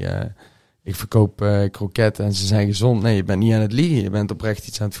 ik verkoop kroketten en ze zijn gezond. Nee, je bent niet aan het liegen. Je bent oprecht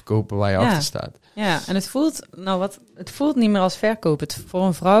iets aan het verkopen waar je achter staat. Ja, en het voelt niet meer als verkopen. Voor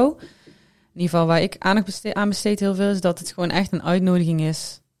een vrouw, in ieder geval waar ik aandacht aan besteed heel veel, is dat het gewoon echt een uitnodiging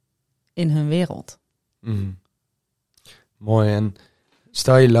is in hun wereld. Mooi. En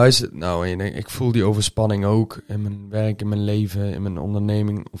stel je luistert nou en je denkt, ik voel die overspanning ook in mijn werk, in mijn leven, in mijn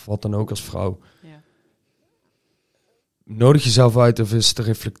onderneming of wat dan ook als vrouw. Ja. Nodig jezelf uit of eens te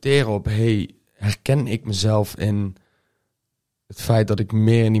reflecteren op, herken ik mezelf in het feit dat ik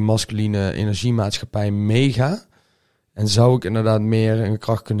meer in die masculine energiemaatschappij meega? En zou ik inderdaad meer in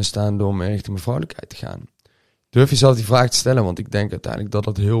kracht kunnen staan door meer richting mijn vrouwelijkheid te gaan? Durf jezelf die vraag te stellen, want ik denk uiteindelijk dat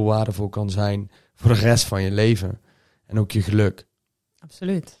dat heel waardevol kan zijn voor de rest van je leven. En ook je geluk.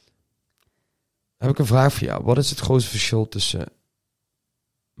 Absoluut. Heb ik een vraag voor jou. Wat is het grootste verschil tussen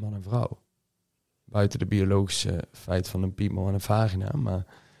man en vrouw? Buiten de biologische feit van een piemel en een vagina. Maar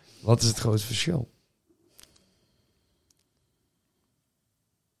wat is het grootste verschil?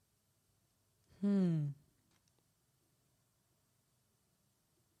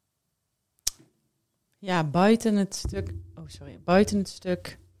 Ja, buiten het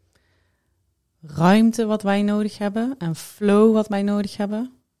stuk ruimte wat wij nodig hebben en flow wat wij nodig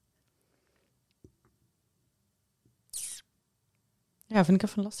hebben. Ja, vind ik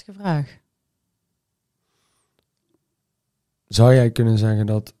even een lastige vraag. Zou jij kunnen zeggen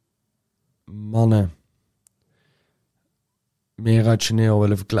dat mannen meer rationeel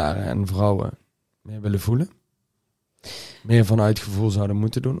willen verklaren en vrouwen meer willen voelen? Meer vanuit gevoel zouden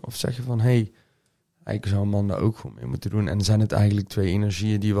moeten doen? Of zeg je van, eigenlijk zou een man daar ook gewoon mee moeten doen? En zijn het eigenlijk twee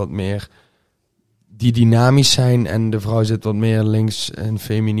energieën die wat meer, die dynamisch zijn en de vrouw zit wat meer links en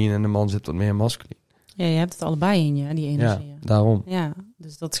feminien en de man zit wat meer masculin? Ja, je hebt het allebei in je, die energie. Ja, daarom. Ja,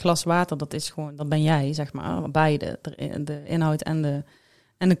 dus dat glas water, dat is gewoon, dat ben jij, zeg maar. Beide, de inhoud en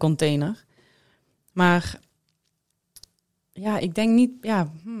de container. Maar ja, ik denk niet,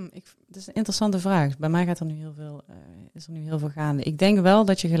 het is een interessante vraag. Bij mij gaat er nu is er nu heel veel gaande. Ik denk wel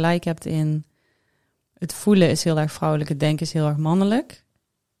dat je gelijk hebt in, het voelen is heel erg vrouwelijk, het denken is heel erg mannelijk.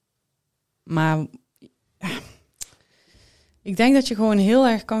 Maar ik denk dat je gewoon heel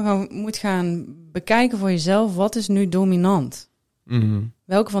erg moet gaan bekijken voor jezelf, wat is nu dominant?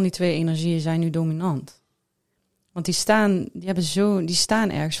 Welke van die twee energieën zijn nu dominant? Want die staan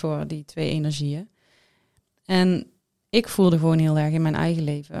ergens voor, die twee energieën. En ik voelde gewoon heel erg in mijn eigen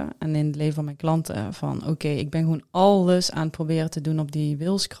leven en in het leven van mijn klanten van oké, ik ben gewoon alles aan het proberen te doen op die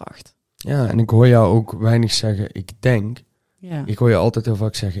wilskracht. Ja, en ik hoor jou ook weinig zeggen, ik denk. Ja. Ik hoor je altijd heel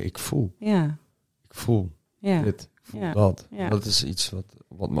vaak zeggen, ik voel. Ja. Ik voel dit, ik voel dat. Ja. Dat is iets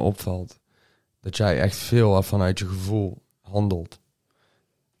wat me opvalt. Dat jij echt veel vanuit je gevoel handelt.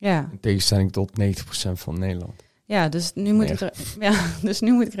 Ja. In tegenstelling tot 90% van Nederland. dus nu moet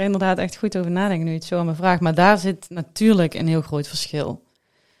ik er inderdaad echt goed over nadenken, nu je het zo aan me vraagt. Maar daar zit natuurlijk een heel groot verschil.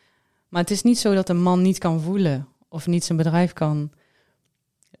 Maar het is niet zo dat een man niet kan voelen of niet zijn bedrijf kan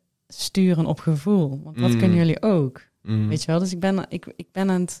sturen op gevoel. Want dat kunnen jullie ook. Weet je wel? Dus ik ben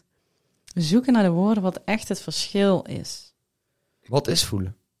aan het zoeken naar de woorden wat echt het verschil is. Wat is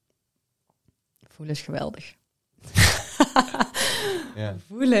voelen? Voelen is geweldig. Ja.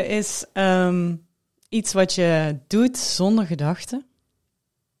 Voelen is iets wat je doet zonder gedachten.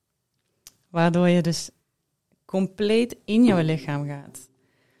 Waardoor je dus compleet in jouw lichaam gaat.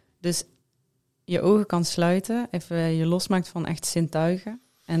 Dus je ogen kan sluiten, even je losmaakt van echt zintuigen.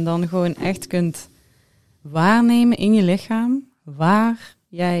 En dan gewoon echt kunt waarnemen in je lichaam waar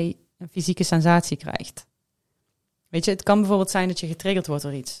jij een fysieke sensatie krijgt. Weet je, het kan bijvoorbeeld zijn dat je getriggerd wordt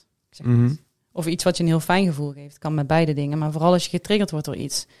door iets. Ik zeg het. Of iets wat je een heel fijn gevoel geeft. Het kan met beide dingen, maar vooral als je getriggerd wordt door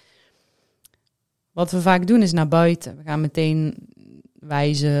iets. Wat we vaak doen is naar buiten. We gaan meteen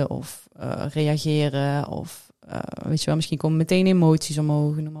wijzen of reageren of weet je wel, misschien komen meteen emoties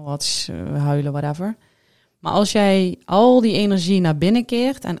omhoog, noem maar wat, huilen, whatever. Maar als jij al die energie naar binnen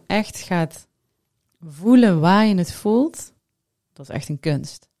keert en echt gaat voelen waar je het voelt, dat is echt een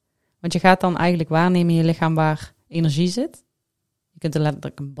kunst. Want je gaat dan eigenlijk waarnemen in je lichaam waar energie zit. Je kunt er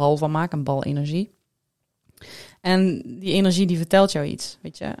letterlijk een bal van maken, een bal energie. En die energie die vertelt jou iets,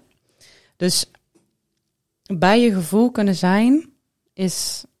 weet je. Dus bij je gevoel kunnen zijn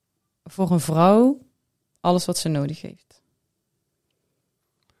is voor een vrouw alles wat ze nodig heeft.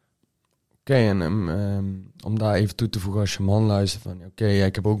 Oké, en om daar even toe te voegen als je man luistert van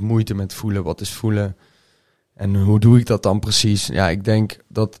ik heb ook moeite met voelen. Wat is voelen? En hoe doe ik dat dan precies? Ja, ik denk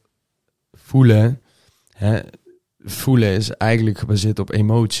dat voelen is eigenlijk gebaseerd op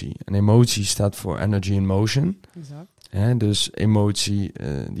emotie. En emotie staat voor energy in motion. Exact. Dus emotie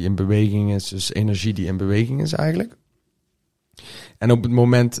die in beweging is, dus energie die in beweging is eigenlijk. En op het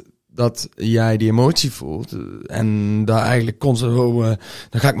moment dat jij die emotie voelt en daar eigenlijk constant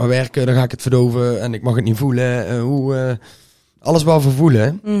dan ga ik maar werken, dan ga ik het verdoven en ik mag het niet voelen. Alles behalve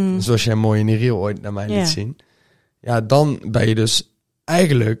voelen, zoals jij mooi in die reel ooit naar mij liet zien. Ja, dan ben je dus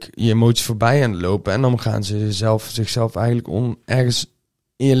eigenlijk je emoties voorbij aan het lopen en dan gaan ze zichzelf eigenlijk ergens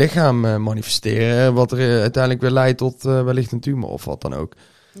in je lichaam manifesteren, wat er uiteindelijk weer leidt tot wellicht een tumor of wat dan ook.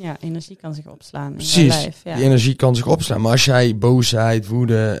 Ja, energie kan zich opslaan in je lijf. Ja. Die energie kan zich opslaan. Maar als jij boosheid,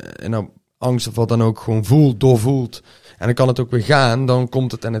 woede en dan angst of wat dan ook gewoon doorvoelt en dan kan het ook weer gaan, dan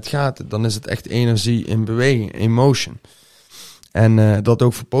komt het en het gaat. Dan is het echt energie in beweging, emotion. En dat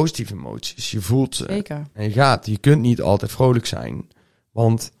ook voor positieve emoties. Je voelt Zeker. En je gaat. Je kunt niet altijd vrolijk zijn,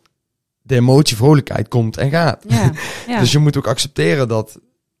 want de emotie vrolijkheid komt en gaat. Ja. Ja. Dus je moet ook accepteren dat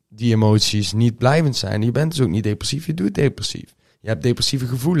die emoties niet blijvend zijn. Je bent dus ook niet depressief, je doet depressief. Je hebt depressieve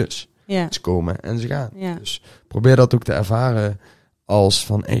gevoelens. Ja. Ze komen en ze gaan. Ja. Dus probeer dat ook te ervaren als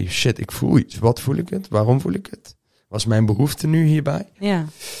van, hey shit, ik voel iets. Wat voel ik het? Waarom voel ik het? Was mijn behoefte nu hierbij? Ja.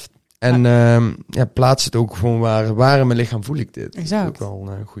 En plaats het ook gewoon waar in mijn lichaam voel ik dit? Exact. Dat is ook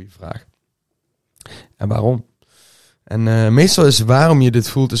wel een goede vraag. En waarom? En meestal is waarom je dit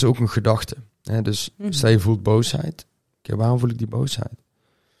voelt is ook een gedachte. Dus stel je voelt boosheid. Oké, waarom voel ik die boosheid?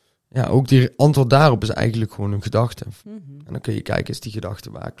 Ja, ook die antwoord daarop is eigenlijk gewoon een gedachte. En dan kun je kijken, is die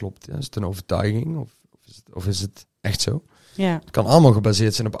gedachte waar? Klopt? Is het een overtuiging? Of is het echt zo? Ja. Het kan allemaal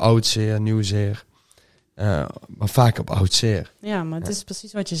gebaseerd zijn op oud zeer, nieuw zeer. Maar vaak op oud zeer. Ja, maar het is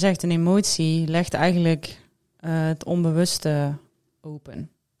precies wat je zegt. Een emotie legt eigenlijk het onbewuste open.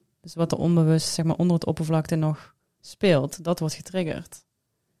 Dus wat er onbewust, zeg maar, onder het oppervlakte nog speelt, dat wordt getriggerd.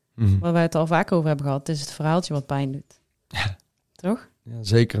 Waar wij het al vaak over hebben gehad, is het verhaaltje wat pijn doet. Ja. Toch? Ja,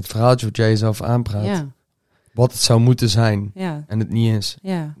 zeker het verhaaltje wat jij jezelf aanpraat. Ja. Wat het zou moeten zijn Ja. en het niet is.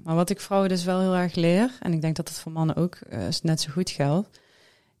 Ja, maar wat ik vrouwen dus wel heel erg leer, en ik denk dat het voor mannen ook net zo goed geldt,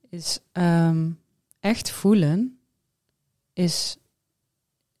 is echt voelen is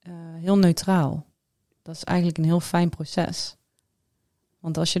heel neutraal. Dat is eigenlijk een heel fijn proces.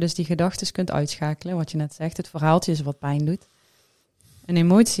 Want als je dus die gedachten kunt uitschakelen, wat je net zegt, het verhaaltje is wat pijn doet. Een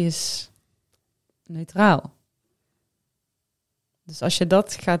emotie is neutraal. Dus als je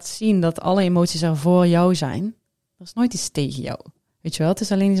dat gaat zien, dat alle emoties er voor jou zijn, er is nooit iets tegen jou. Weet je wel, het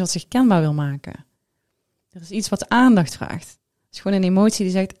is alleen iets wat zich kenbaar wil maken. Er is iets wat aandacht vraagt. Het is gewoon een emotie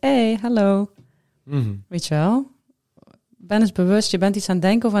die zegt, hey, hallo. Weet je wel? Ben eens bewust, je bent iets aan het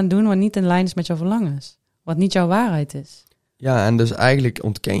denken of aan het doen wat niet in lijn is met jouw verlangens. Wat niet jouw waarheid is. Ja, en dus eigenlijk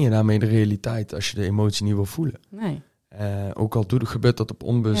ontken je daarmee de realiteit als je de emotie niet wil voelen. Nee. Ook al gebeurt dat op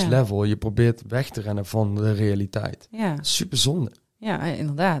onbewust level, je probeert weg te rennen van de realiteit. Ja. Super zonde. Ja,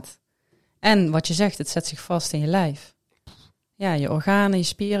 inderdaad. En wat je zegt, het zet zich vast in je lijf. je organen, je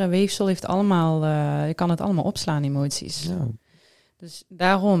spieren, weefsel heeft allemaal, je kan het allemaal opslaan, emoties. Ja. Dus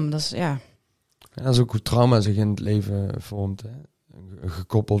daarom, dat is En dat is ook hoe trauma zich in het leven vormt. Hè? Een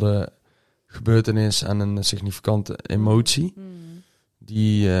gekoppelde gebeurtenis aan een significante emotie.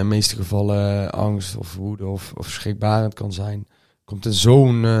 Die in de meeste gevallen angst of woede of schrikbarend kan zijn. Komt in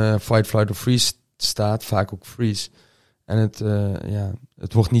zo'n fight, flight of freeze staat, vaak ook freeze. En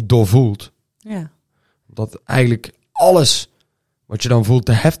het wordt niet doorvoeld. Ja. Omdat eigenlijk alles wat je dan voelt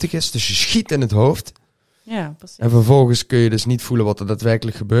te heftig is. Dus je schiet in het hoofd. Ja, precies. En vervolgens kun je dus niet voelen wat er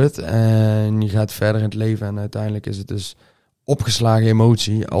daadwerkelijk gebeurt. En je gaat verder in het leven. En uiteindelijk is het dus opgeslagen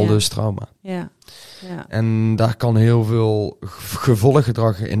emotie, dus trauma. Ja. En daar kan heel veel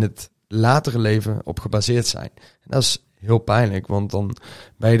gevolggedrag in het latere leven op gebaseerd zijn. En dat is heel pijnlijk, want dan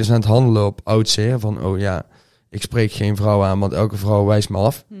ben je dus aan het handelen op oud zeer. Van, ik spreek geen vrouw aan, want elke vrouw wijst me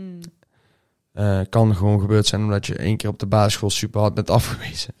af. Kan gewoon gebeurd zijn omdat je 1 keer op de basisschool super hard bent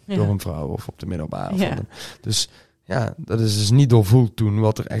afgewezen door een vrouw of op de middelbare. Ja. Dus dat is dus niet doorvoeld toen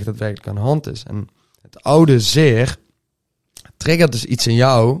wat er echt daadwerkelijk aan de hand is. En het oude zeer triggert dus iets in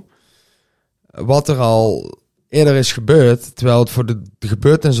jou wat er al eerder is gebeurd, terwijl het voor de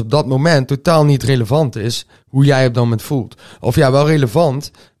gebeurtenis op dat moment totaal niet relevant is hoe jij op dat moment voelt. Of wel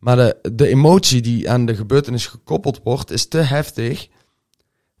relevant, maar de emotie die aan de gebeurtenis gekoppeld wordt is te heftig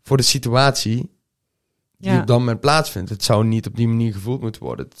voor de situatie die op dat moment plaatsvindt. Het zou niet op die manier gevoeld moeten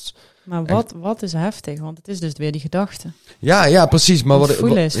worden. Maar wat is heftig? Want het is dus weer die gedachte. Ja, precies. Maar het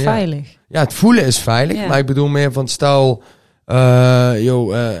voelen is veilig. Ja, het voelen is veilig, maar ik bedoel meer van stel...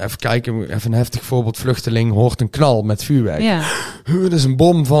 even kijken, even een heftig voorbeeld. Vluchteling hoort een knal met vuurwerk. Ja. Dat is een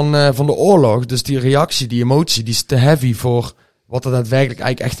bom van de oorlog. Dus die reactie, die emotie, die is te heavy voor wat er daadwerkelijk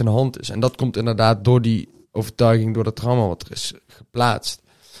eigenlijk echt in de hand is. En dat komt inderdaad door die overtuiging, door dat trauma wat er is geplaatst.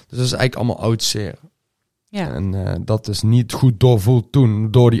 Dus dat is eigenlijk allemaal oud zeer. Ja. En dat is niet goed doorvoeld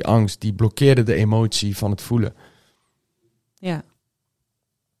toen, door die angst. Die blokkeerde de emotie van het voelen. Ja.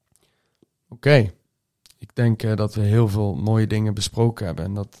 Oké. Ik denk dat we heel veel mooie dingen besproken hebben.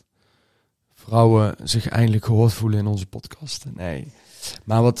 En dat vrouwen zich eindelijk gehoord voelen in onze podcast. Nee.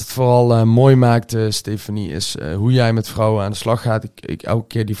 Maar wat het vooral mooi maakt, Stephanie, is hoe jij met vrouwen aan de slag gaat. Ik elke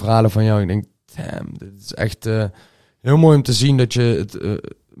keer die verhalen van jou, ik denk, damn, dit is echt heel mooi om te zien dat je het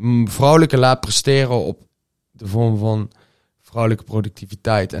vrouwelijke laat presteren op de vorm van vrouwelijke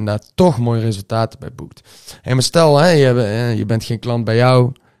productiviteit. En daar toch mooie resultaten bij boekt. Hey, maar stel, je bent geen klant bij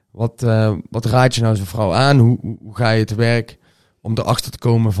jou. Wat raad je nou zo'n vrouw aan? Hoe ga je te werk om erachter te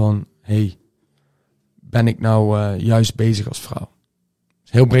komen van... ben ik nou juist bezig als vrouw? Dat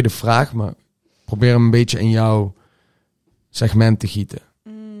is een heel brede vraag, maar probeer hem een beetje in jouw segment te gieten.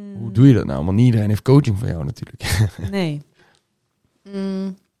 Hoe doe je dat nou? Want niet iedereen heeft coaching van jou natuurlijk. Nee.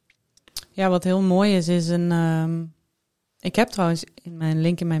 Ja, wat heel mooi is een... ik heb trouwens, in mijn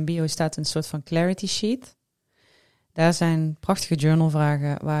link in mijn bio staat een soort van clarity sheet. Daar zijn prachtige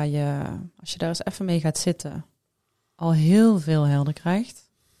journalvragen waar je, als je daar eens even mee gaat zitten, al heel veel helder krijgt.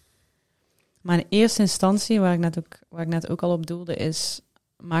 Maar in eerste instantie, waar ik net ook al op doelde, is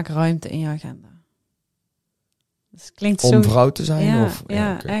maak ruimte in je agenda. Dus het klinkt om zo... vrouw te zijn? Ja,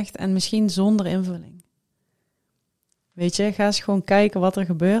 Okay. echt. En misschien zonder invulling. Weet je, ga eens gewoon kijken wat er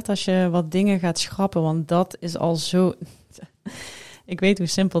gebeurt als je wat dingen gaat schrappen. Want dat is al zo... Ik weet hoe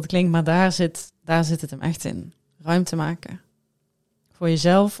simpel het klinkt, maar daar zit het hem echt in. Ruimte maken. Voor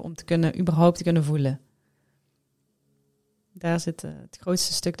jezelf, om überhaupt te kunnen voelen. Daar zit het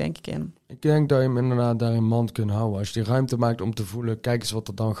grootste stuk, denk ik, in. Ik denk dat je hem inderdaad daar in mand kunt houden. Als je die ruimte maakt om te voelen, kijk eens wat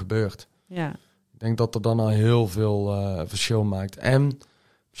er dan gebeurt. Ja. Ik denk dat er dan al heel veel verschil maakt. En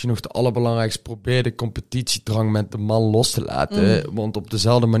misschien nog het allerbelangrijkste, probeer de competitiedrang met de man los te laten. Want op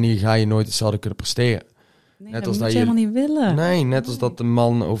dezelfde manier ga je nooit hetzelfde kunnen presteren. Nee, net dat moet je helemaal niet willen. Nee, net als dat de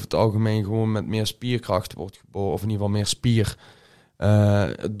man over het algemeen gewoon met meer spierkracht wordt geboren. Of in ieder geval meer spier.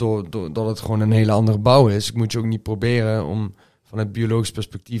 Doordat het gewoon een hele andere bouw is. Ik moet je ook niet proberen om vanuit biologisch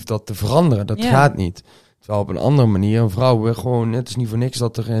perspectief dat te veranderen. Dat gaat niet. Terwijl op een andere manier, een vrouw, gewoon, het is niet voor niks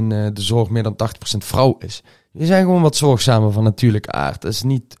dat er in de zorg meer dan 80% vrouw is. Die zijn gewoon wat zorgzamer van natuurlijke aard. Dat is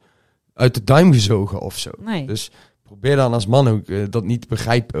niet uit de duim gezogen of zo. Nee. Dus probeer dan als man ook dat niet te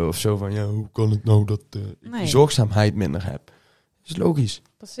begrijpen of zo van, hoe kan het nou dat ik die zorgzaamheid minder heb? Dat is logisch.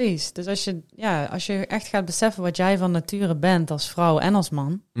 Precies. Dus als je echt gaat beseffen wat jij van nature bent als vrouw en als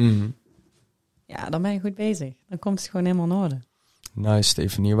man, dan ben je goed bezig. Dan komt het gewoon helemaal in orde. Nice,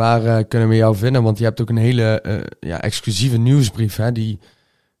 Stephanie. Waar kunnen we jou vinden? Want je hebt ook een hele exclusieve nieuwsbrief, hè, die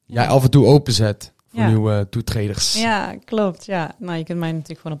jij af en toe openzet voor nieuwe toetreders. Ja, klopt. Ja. Nou, je kunt mij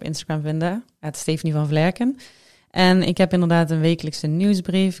natuurlijk gewoon op Instagram vinden, Stephanie van Vlerken. En ik heb inderdaad een wekelijkse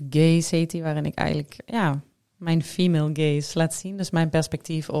nieuwsbrief, Gaze heet die, waarin ik eigenlijk mijn female gaze laat zien. Dus mijn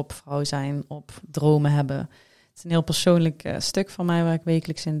perspectief op vrouw zijn, op dromen hebben. Het is een heel persoonlijk stuk van mij waar ik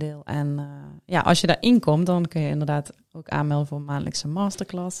wekelijks in deel. En als je daarin komt, dan kun je inderdaad ook aanmelden voor maandelijkse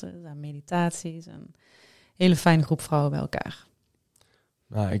masterclasses en meditaties. Een hele fijne groep vrouwen bij elkaar.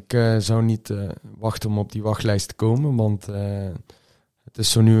 Nou, ik zou niet wachten om op die wachtlijst te komen, want het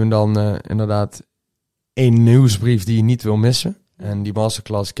is zo nu en dan inderdaad 1 nieuwsbrief die je niet wil missen. En die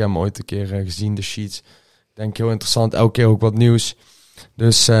masterclass, ik heb hem ooit een keer gezien, de sheets. Ik denk heel interessant, elke keer ook wat nieuws.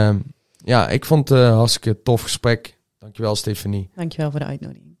 Dus ik vond het een hartstikke tof gesprek. Dankjewel, Stephanie. Dankjewel voor de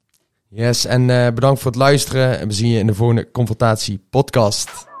uitnodiging. Yes, en bedankt voor het luisteren. En we zien je in de volgende Confrontatie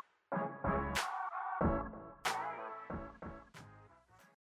podcast.